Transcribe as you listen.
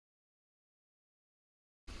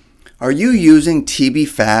Are you using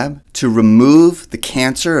TB-Fab to remove the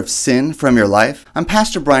cancer of sin from your life? I'm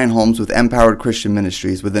Pastor Brian Holmes with MPowered Christian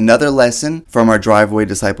Ministries with another lesson from our Driveway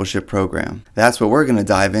Discipleship program. That's what we're going to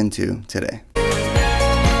dive into today.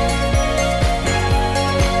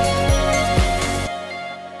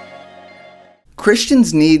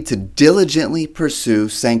 Christians need to diligently pursue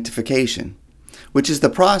sanctification, which is the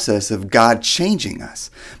process of God changing us,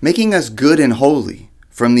 making us good and holy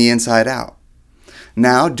from the inside out.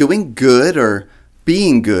 Now, doing good or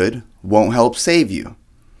being good won't help save you.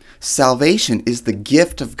 Salvation is the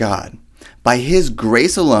gift of God by His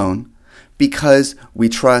grace alone because we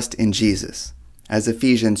trust in Jesus, as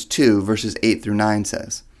Ephesians 2 verses 8 through 9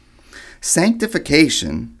 says.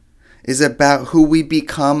 Sanctification is about who we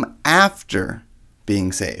become after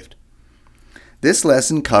being saved. This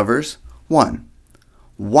lesson covers 1.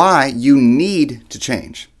 Why you need to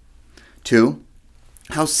change. 2.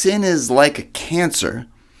 How sin is like a cancer.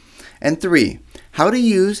 And 3. How to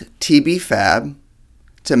use TB-Fab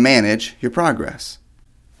to manage your progress.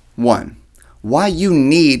 1. Why you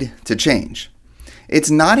need to change.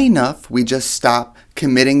 It's not enough we just stop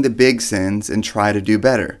committing the big sins and try to do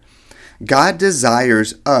better. God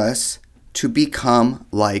desires us to become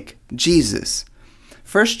like Jesus.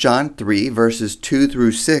 1 John 3 verses 2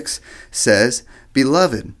 through 6 says,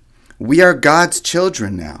 "Beloved, we are God's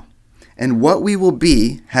children now, and what we will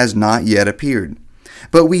be has not yet appeared.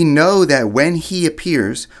 But we know that when He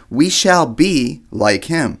appears, we shall be like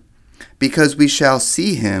Him, because we shall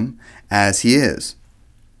see Him as He is.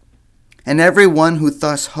 And everyone who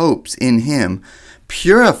thus hopes in Him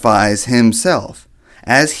purifies himself,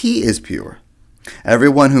 as He is pure.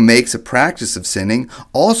 Everyone who makes a practice of sinning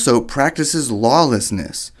also practices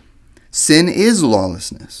lawlessness. Sin is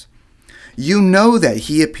lawlessness. You know that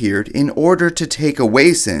He appeared in order to take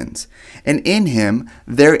away sins, and in Him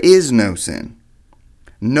there is no sin.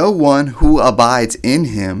 No one who abides in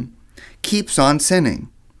Him keeps on sinning.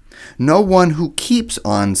 No one who keeps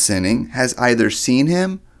on sinning has either seen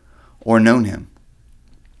Him or known Him."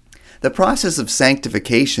 The process of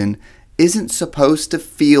sanctification isn't supposed to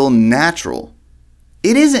feel natural.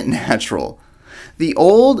 It isn't natural. The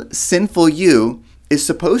old sinful you is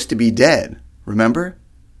supposed to be dead, remember?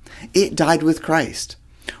 It died with Christ.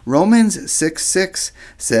 Romans 6:6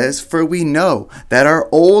 says, "For we know that our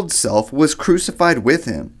old self was crucified with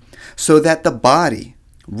Him, so that the body,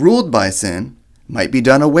 ruled by sin, might be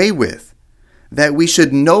done away with, that we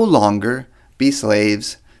should no longer be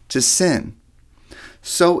slaves to sin."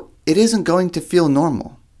 So it isn't going to feel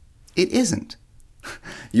normal. It isn't.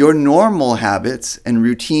 Your normal habits and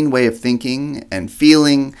routine way of thinking and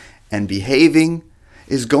feeling and behaving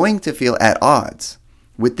is going to feel at odds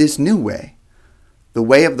with this new way, the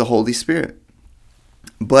way of the Holy Spirit.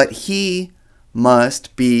 But He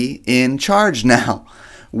must be in charge now.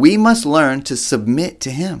 We must learn to submit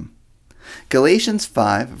to Him. Galatians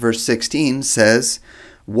 5 verse 16 says,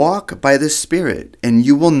 "Walk by the Spirit, and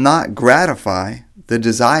you will not gratify the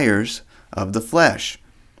desires of the flesh."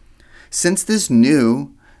 Since this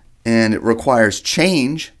new and it requires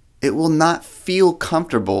change, it will not feel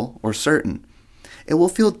comfortable or certain. It will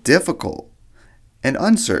feel difficult and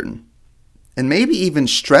uncertain, and maybe even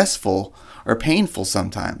stressful or painful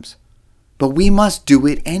sometimes. But we must do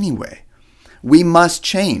it anyway. We must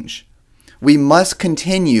change. We must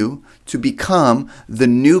continue to become the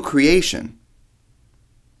new creation.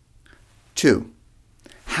 2.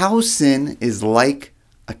 How sin is like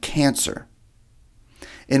a cancer.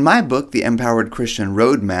 In my book, The Empowered Christian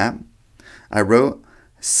Roadmap, I wrote,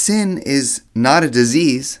 "Sin is not a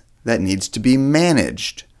disease that needs to be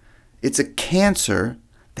managed. It's a cancer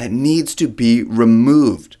that needs to be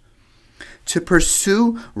removed. To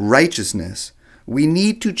pursue righteousness, we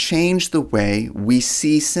need to change the way we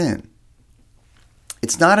see sin.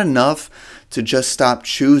 It's not enough to just stop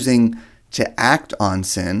choosing to act on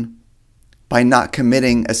sin by not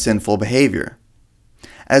committing a sinful behavior,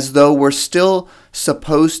 as though we're still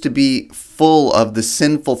supposed to be full of the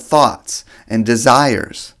sinful thoughts and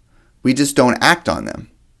desires. We just don't act on them.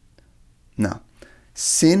 No.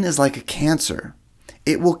 Sin is like a cancer.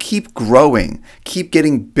 It will keep growing, keep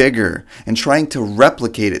getting bigger, and trying to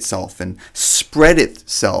replicate itself and spread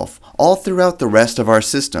itself all throughout the rest of our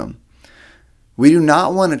system. We do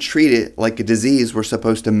not want to treat it like a disease we're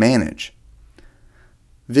supposed to manage.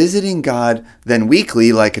 Visiting God then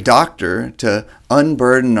weekly like a doctor to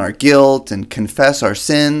unburden our guilt and confess our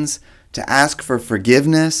sins, to ask for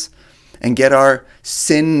forgiveness, and get our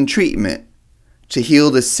sin treatment to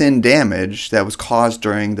heal the sin damage that was caused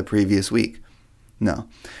during the previous week. No,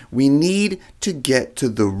 we need to get to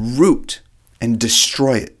the root and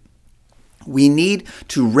destroy it. We need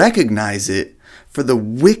to recognize it for the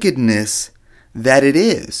wickedness that it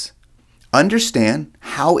is. Understand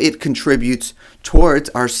how it contributes towards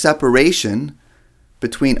our separation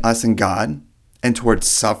between us and God, and towards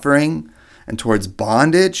suffering, and towards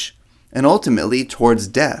bondage, and ultimately towards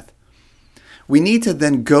death. We need to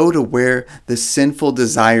then go to where the sinful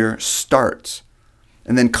desire starts,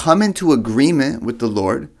 and then come into agreement with the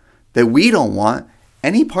Lord that we don't want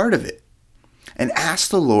any part of it, and ask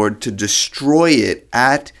the Lord to destroy it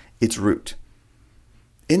at its root.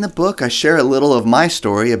 In the book, I share a little of my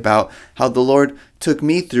story about how the Lord took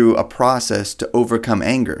me through a process to overcome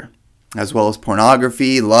anger, as well as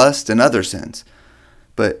pornography, lust, and other sins.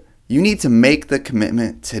 But you need to make the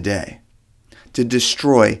commitment today to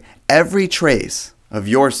destroy every trace of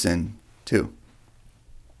your sin too.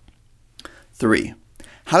 3.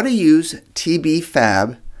 How to use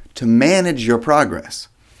TB-Fab to manage your progress.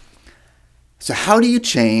 So how do you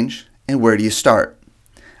change and where do you start?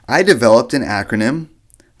 I developed an acronym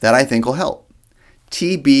that I think will help.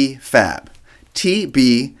 TB-Fab.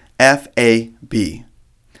 TB-F-A-B.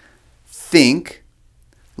 Think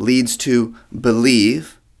leads to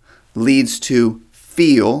believe, leads to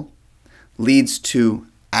feel, leads to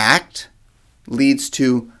act, leads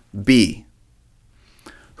to be.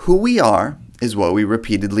 Who we are is what we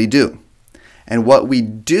repeatedly do. And what we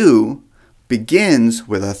do begins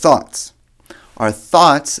with our thoughts. Our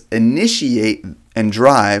thoughts initiate and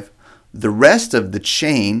drive the rest of the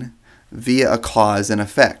chain via a cause and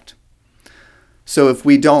effect. So if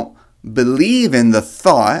we don't believe in the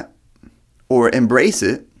thought or embrace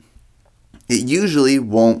it, it usually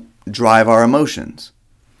won't drive our emotions.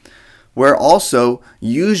 We're also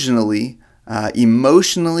usually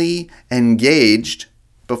emotionally engaged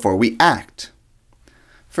before we act.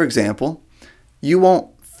 For example, you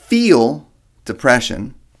won't feel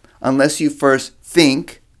depression unless you first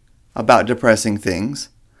think about depressing things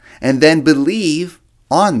and then believe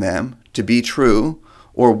on them to be true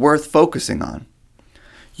or worth focusing on.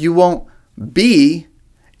 You won't be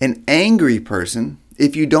an angry person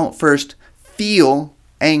if you don't first feel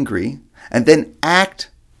angry and then act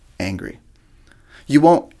angry. You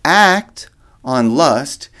won't act on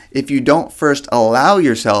lust if you don't first allow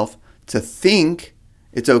yourself to think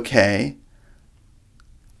it's okay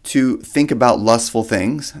to think about lustful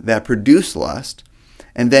things that produce lust,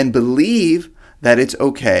 and then believe that it's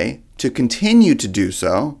okay to continue to do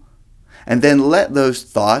so, and then let those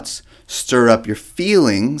thoughts stir up your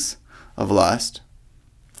feelings of lust,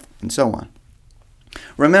 and so on.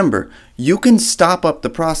 Remember, you can stop up the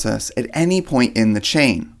process at any point in the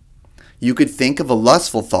chain. You could think of a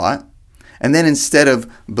lustful thought, and then instead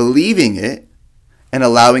of believing it and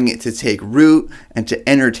allowing it to take root and to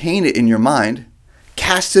entertain it in your mind,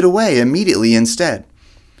 cast it away immediately instead.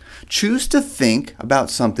 Choose to think about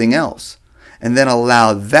something else, and then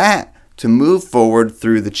allow that to move forward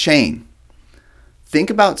through the chain. Think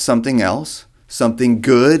about something else, something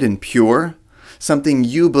good and pure, something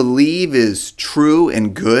you believe is true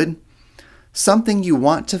and good, something you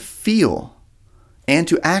want to feel and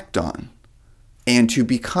to act on and to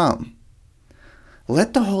become.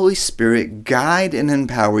 Let the Holy Spirit guide and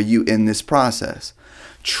empower you in this process.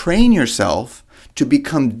 Train yourself to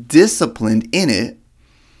become disciplined in it,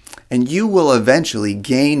 and you will eventually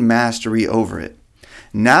gain mastery over it.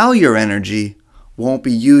 Now your energy won't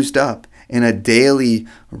be used up in a daily,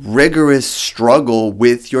 rigorous struggle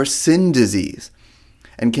with your sin disease,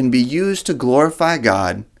 and can be used to glorify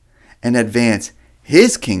God and advance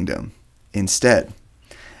His kingdom instead.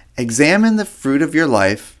 Examine the fruit of your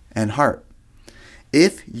life and heart.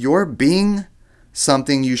 If you're being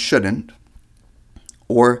something you shouldn't,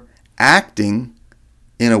 or acting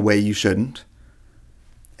in a way you shouldn't,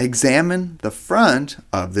 examine the front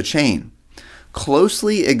of the chain.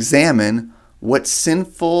 Closely examine what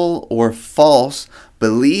sinful or false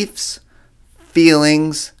beliefs,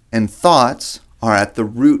 feelings, and thoughts are at the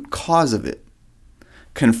root cause of it.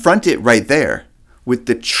 Confront it right there with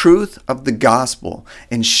the truth of the gospel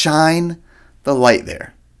and shine the light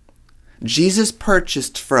there. Jesus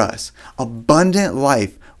purchased for us abundant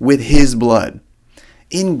life with His blood.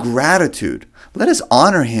 In gratitude, let us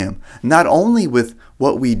honor Him not only with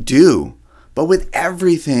what we do, but with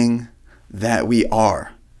everything that we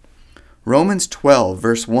are. Romans 12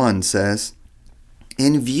 verse 1 says,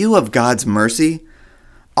 "In view of God's mercy,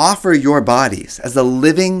 offer your bodies as a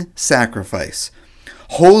living sacrifice,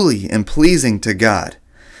 holy and pleasing to God.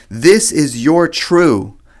 This is your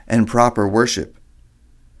true and proper worship."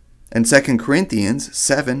 And 2 Corinthians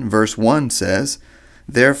 7 verse 1 says,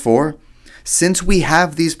 "Therefore, since we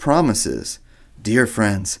have these promises, dear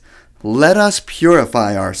friends, let us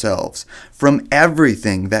purify ourselves from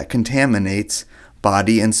everything that contaminates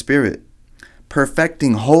body and spirit,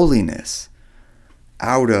 perfecting holiness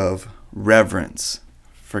out of reverence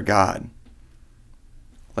for God.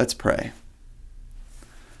 Let's pray.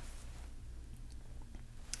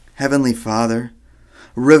 Heavenly Father,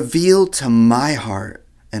 reveal to my heart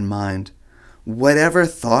and mind whatever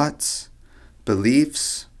thoughts,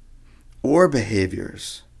 beliefs, or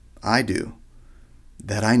behaviors I do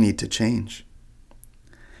that I need to change.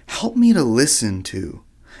 Help me to listen to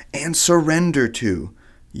and surrender to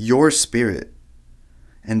your Spirit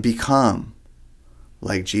and become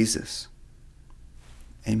like Jesus.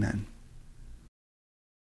 Amen.